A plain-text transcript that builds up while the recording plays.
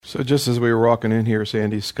So just as we were walking in here,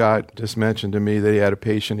 Sandy, Scott just mentioned to me that he had a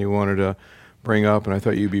patient he wanted to bring up, and I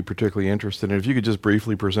thought you'd be particularly interested in. If you could just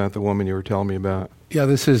briefly present the woman you were telling me about. Yeah,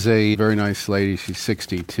 this is a very nice lady. She's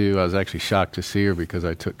 62. I was actually shocked to see her because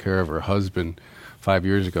I took care of her husband 5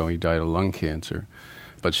 years ago. He died of lung cancer.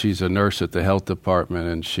 But she's a nurse at the health department,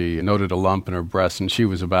 and she noted a lump in her breast, and she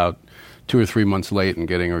was about 2 or 3 months late in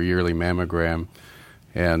getting her yearly mammogram,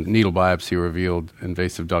 and needle biopsy revealed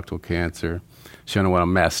invasive ductal cancer. She underwent a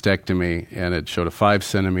mastectomy, and it showed a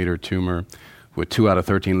 5-centimeter tumor with 2 out of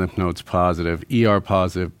 13 lymph nodes positive, ER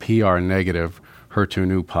positive, PR negative,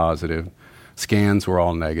 HER2/neu positive. Scans were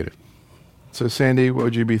all negative. So, Sandy, what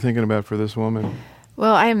would you be thinking about for this woman?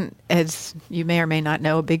 Well, I'm, as you may or may not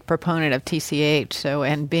know, a big proponent of TCH. So,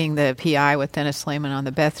 and being the PI with Dennis Slayman on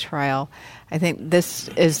the Beth trial, I think this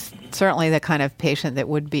is certainly the kind of patient that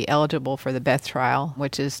would be eligible for the Beth trial,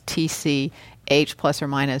 which is TCH plus or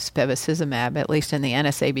minus bevacizumab, at least in the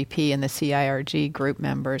NSABP and the CIRG group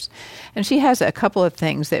members. And she has a couple of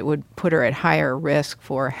things that would put her at higher risk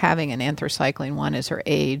for having an anthracycline. One is her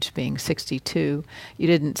age, being 62. You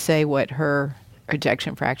didn't say what her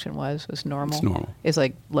ejection fraction was normal? It's normal. Is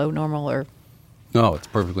like low normal or? No, it's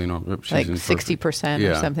perfectly normal. She's like 60%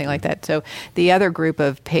 or something like that. So the other group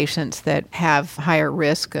of patients that have higher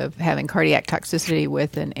risk of having cardiac toxicity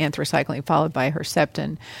with an anthracycline followed by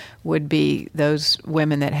Herceptin would be those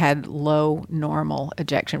women that had low normal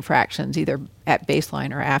ejection fractions, either at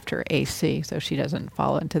baseline or after AC. So she doesn't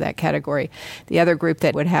fall into that category. The other group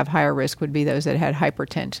that would have higher risk would be those that had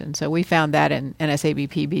hypertension. So we found that in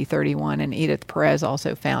NSABP B31, and Edith Perez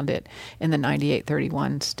also found it in the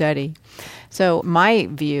 9831 study. So my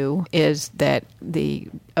view is that the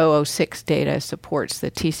 006 data supports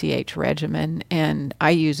the TCH regimen, and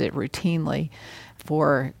I use it routinely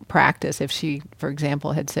for practice. If she, for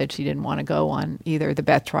example, had said she didn't want to go on either the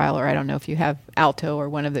Beth trial, or I don't know if you have Alto or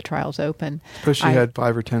one of the trials open. Because she had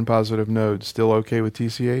 5 or 10 positive nodes, still okay with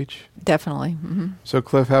TCH? Definitely. Mm-hmm. So,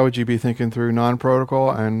 Cliff, how would you be thinking through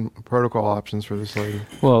non-protocol and protocol options for this lady?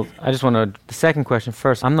 Well, I just want to, the second question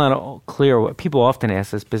first. I'm not clear. People often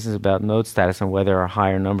ask this business about node status and whether a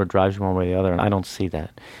higher number drives you one way or the other, and I don't see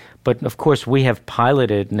that. But, of course, we have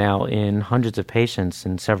piloted now in hundreds of patients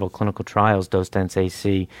in several clinical trials, dose-dense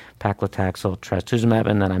AC, paclitaxel, trastuzumab,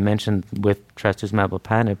 and then I mentioned with trastuzumab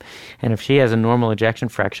lapatinib. And if she has a normal ejection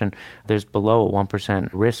fraction, there's below a 1%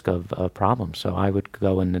 risk of problems. So I would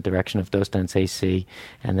go in the direction of dose-dense AC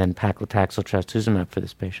and then paclitaxel, trastuzumab for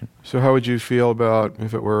this patient. So how would you feel about,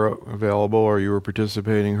 if it were available or you were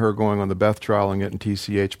participating, her going on the Beth trial and getting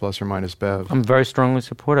TCH plus or minus Bev? I'm very strongly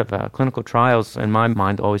supportive. Clinical trials, in my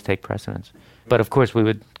mind, always take precedence. But, of course, we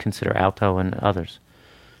would consider Alto and others.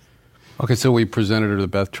 Okay, so we presented her the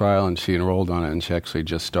Beth trial, and she enrolled on it, and she actually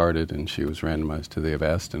just started, and she was randomized to the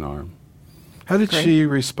Avastin arm. How did she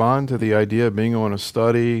respond to the idea of being on a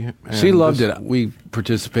study? She loved it. We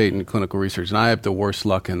participate in clinical research, and I have the worst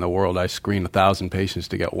luck in the world. I screen 1,000 patients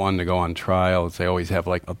to get one to go on trials. They always have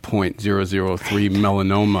like a .003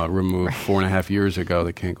 melanoma removed 4.5 years ago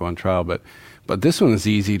that can't go on trial. But this one is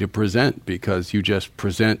easy to present because you just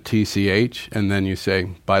present TCH, and then you say,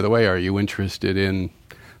 by the way, are you interested in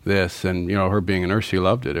this? And, you know, her being a nurse, she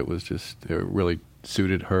loved it. It really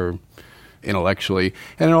suited her intellectually.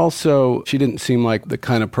 And also, she didn't seem like the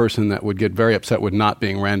kind of person that would get very upset with not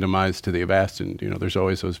being randomized to the Avastin. You know, there's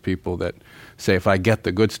always those people that say, if I get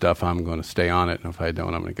the good stuff, I'm going to stay on it, and if I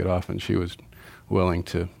don't, I'm going to get off. And she was willing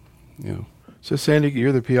to, you know. So, Sandy,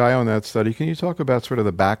 you're the PI on that study. Can you talk about sort of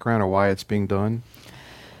the background of why it's being done?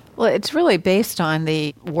 Well, it's really based on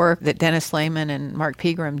the work that Dennis Slayman and Mark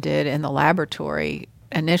Pegram did in the laboratory.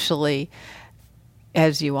 Initially,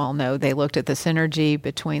 as you all know, they looked at the synergy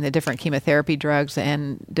between the different chemotherapy drugs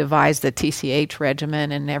and devised the TCH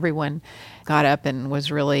regimen, and everyone got up and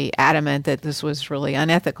was really adamant that this was really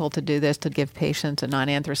unethical to do this, to give patients a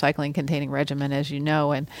non-anthracycline-containing regimen, as you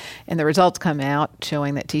know. And the results come out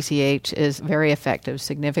showing that TCH is very effective,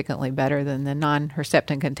 significantly better than the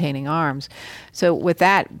non-Herceptin-containing arms. So with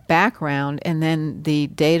that background, and then the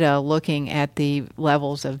data looking at the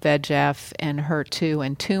levels of VEGF and HER2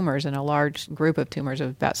 and tumors in a large group of tumors, of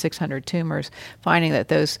about 600 tumors, finding that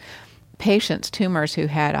those patients' tumors who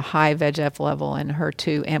had a high VEGF level and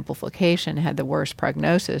HER2 amplification had the worst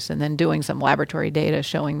prognosis, and then doing some laboratory data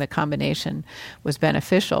showing the combination was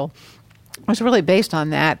beneficial. It was really based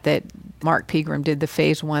on that Mark Pegram did the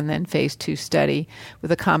phase 1, then phase 2 study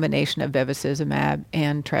with a combination of bevacizumab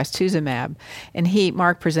and trastuzumab. And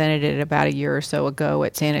Mark presented it about a year or so ago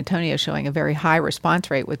at San Antonio, showing a very high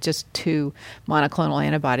response rate with just 2 monoclonal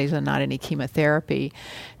antibodies and not any chemotherapy.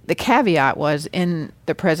 The caveat was in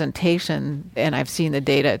the presentation, and I've seen the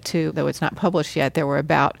data too, though it's not published yet, there were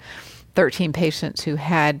about 13 patients who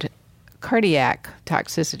had cardiac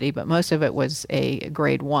toxicity, but most of it was a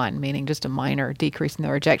grade 1, meaning just a minor decrease in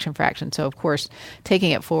their ejection fraction. So, of course,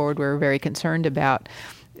 taking it forward, we were very concerned about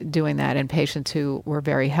doing that in patients who were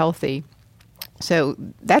very healthy. So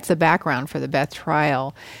that's the background for the BETH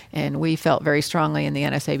trial, and we felt very strongly in the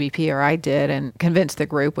NSABP, or I did, and convinced the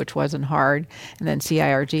group, which wasn't hard. And then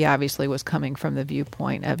CIRG obviously was coming from the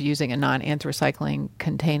viewpoint of using a non-anthracycline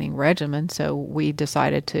containing regimen, so we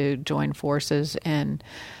decided to join forces and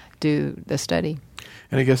do the study.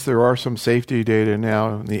 And I guess there are some safety data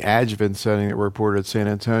now in the adjuvant setting that were reported at San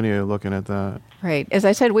Antonio looking at that. Right. As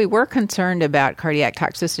I said, we were concerned about cardiac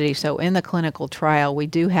toxicity. So in the clinical trial, we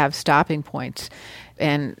do have stopping points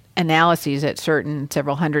and analyses at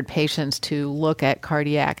several hundred patients to look at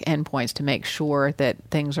cardiac endpoints to make sure that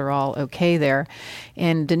things are all okay there.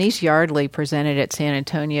 And Denise Yardley presented at San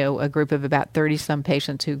Antonio a group of about 30-some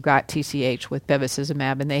patients who got TCH with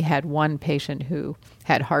bevacizumab, and they had one patient who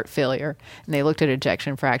had heart failure. And they looked at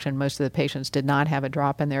ejection fraction. Most of the patients did not have a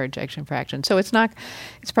drop in their ejection fraction. So it's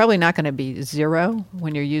probably not going to be zero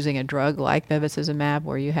when you're using a drug like bevacizumab,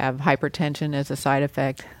 where you have hypertension as a side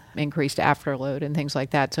effect, increased afterload, and things like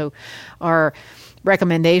that. So our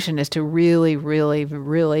recommendation is to really, really,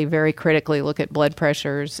 really very critically look at blood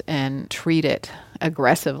pressures and treat it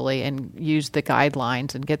aggressively and use the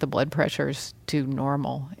guidelines and get the blood pressures to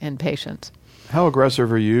normal in patients. How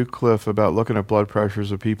aggressive are you, Cliff, about looking at blood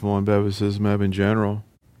pressures of people on bevacizumab in general?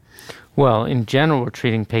 Well, in general, we're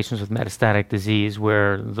treating patients with metastatic disease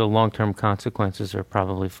where the long-term consequences are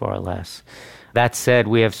probably far less. That said,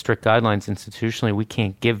 we have strict guidelines institutionally. We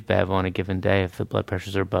can't give Bev on a given day if the blood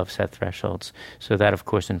pressures are above set thresholds. So that, of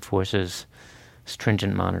course, enforces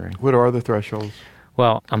stringent monitoring. What are the thresholds?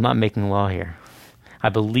 Well, I'm not making law here. I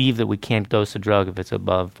believe that we can't dose a drug if it's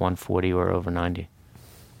above 140 or over 90.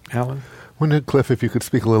 Alan? I wonder, Cliff, if you could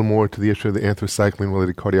speak a little more to the issue of the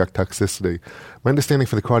anthracycline-related cardiac toxicity. My understanding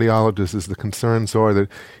for the cardiologist is the concerns are that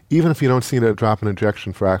even if you don't see a drop in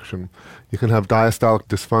ejection fraction, you can have diastolic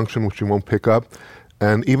dysfunction, which you won't pick up.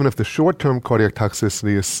 And even if the short-term cardiac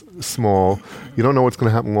toxicity is small, you don't know what's going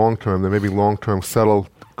to happen long-term. There may be long-term subtle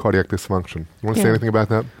cardiac dysfunction. You want to say anything about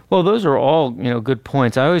that? Well, those are all good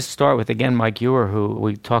points. I always start with, again, Mike Ewer, who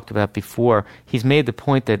we talked about before. He's made the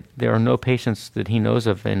point that there are no patients that he knows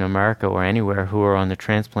of in America or anywhere who are on the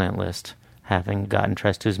transplant list having gotten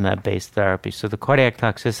trastuzumab-based therapy. So the cardiac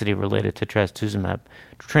toxicity related to trastuzumab,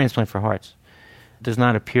 transplant for hearts, does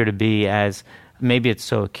not appear to be as... Maybe it's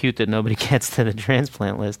so acute that nobody gets to the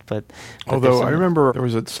transplant list, but although I remember there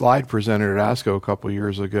was a slide presented at ASCO a couple of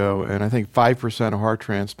years ago, and I think 5% of heart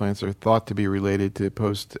transplants are thought to be related to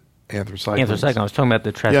post-anthracycline. Anthracycline. I was talking about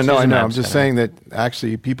the trastuzumab. Yeah, no, I know. I'm just saying that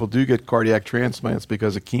actually people do get cardiac transplants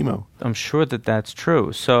because of chemo. I'm sure that that's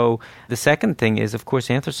true. So the second thing is, of course,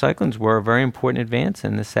 anthracyclines were a very important advance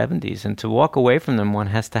in the 70s, and to walk away from them, one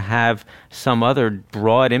has to have some other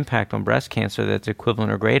broad impact on breast cancer that's equivalent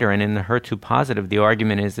or greater. And in the HER2 positive, the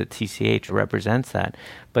argument is that TCH represents that.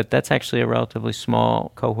 But that's actually a relatively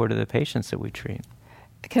small cohort of the patients that we treat.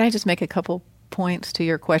 Can I just make a couple points to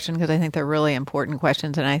your question, because I think they're really important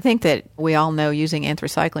questions. And I think that we all know using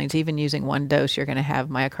anthracyclines, even using one dose, you're going to have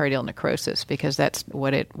myocardial necrosis because that's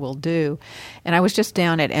what it will do. And I was just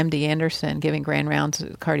down at MD Anderson giving grand rounds,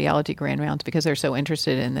 cardiology grand rounds, because they're so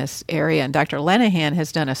interested in this area. And Dr. Lenahan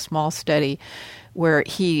has done a small study where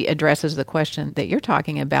he addresses the question that you're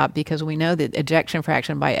talking about, because we know that ejection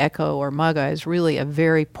fraction by echo or MUGA is really a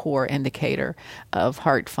very poor indicator of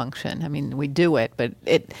heart function. I mean, we do it, but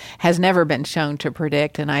it has never been shown to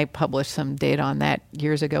predict, and I published some data on that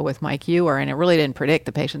years ago with Mike Ewer, and it really didn't predict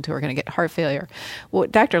the patients who are going to get heart failure.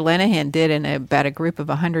 What Dr. Lenahan did in about a group of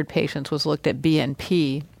 100 patients was looked at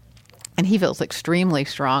BNP, and he feels extremely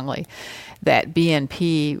strongly that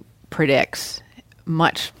BNP predicts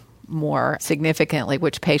much more significantly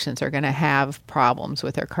which patients are going to have problems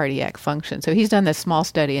with their cardiac function. So he's done this small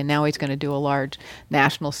study, and now he's going to do a large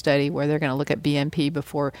national study where they're going to look at BNP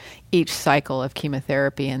before each cycle of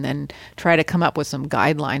chemotherapy and then try to come up with some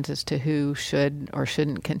guidelines as to who should or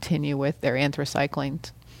shouldn't continue with their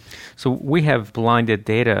anthracyclines. So we have blinded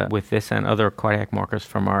data with this and other cardiac markers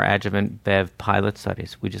from our adjuvant BEV pilot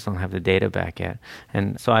studies. We just don't have the data back yet.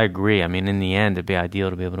 And so I agree. I mean, in the end, it'd be ideal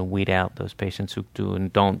to be able to weed out those patients who do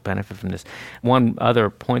and don't benefit from this. One other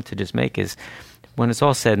point to just make is when it's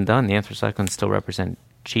all said and done, the anthracyclines still represent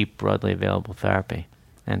cheap, broadly available therapy.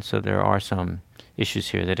 And so there are some issues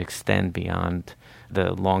here that extend beyond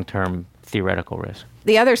the long-term theoretical risk.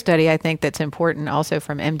 The other study I think that's important also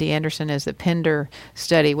from MD Anderson is the Pender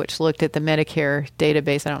study, which looked at the Medicare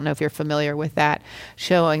database. I don't know if you're familiar with that,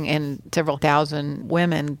 showing in several thousand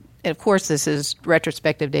women. Of course, this is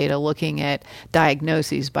retrospective data looking at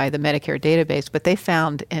diagnoses by the Medicare database, but they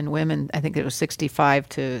found in women, I think it was 65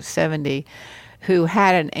 to 70, who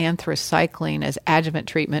had an anthracycline as adjuvant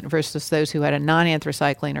treatment versus those who had a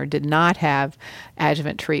non-anthracycline or did not have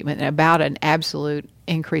adjuvant treatment, and about an absolute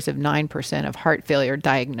increase of 9% of heart failure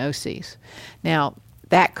diagnoses. Now,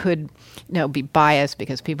 that could be biased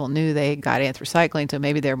because people knew they got anthracycline, so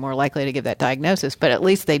maybe they're more likely to give that diagnosis, but at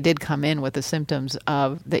least they did come in with the symptoms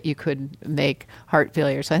of that you could make heart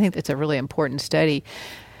failure. So I think it's a really important study.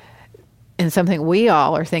 And something we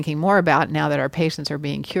all are thinking more about now that our patients are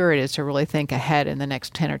being cured is to really think ahead in the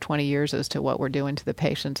next 10 or 20 years as to what we're doing to the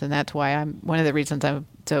patients. And that's why one of the reasons I'm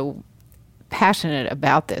so passionate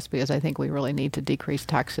about this, because I think we really need to decrease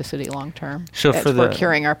toxicity long term for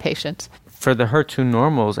curing our patients. For the HER2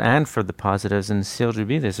 normals and for the positives in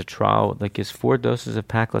CLGB, there's a trial that gives 4 doses of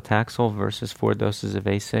paclitaxel versus 4 doses of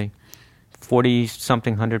AC.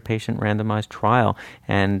 40-something 100-patient randomized trial,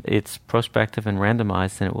 and it's prospective and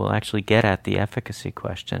randomized, and it will actually get at the efficacy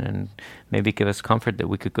question and maybe give us comfort that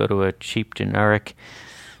we could go to a cheap generic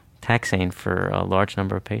taxane for a large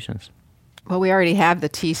number of patients. Well, we already have the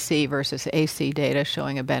TC versus AC data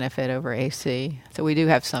showing a benefit over AC, so we do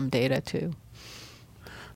have some data to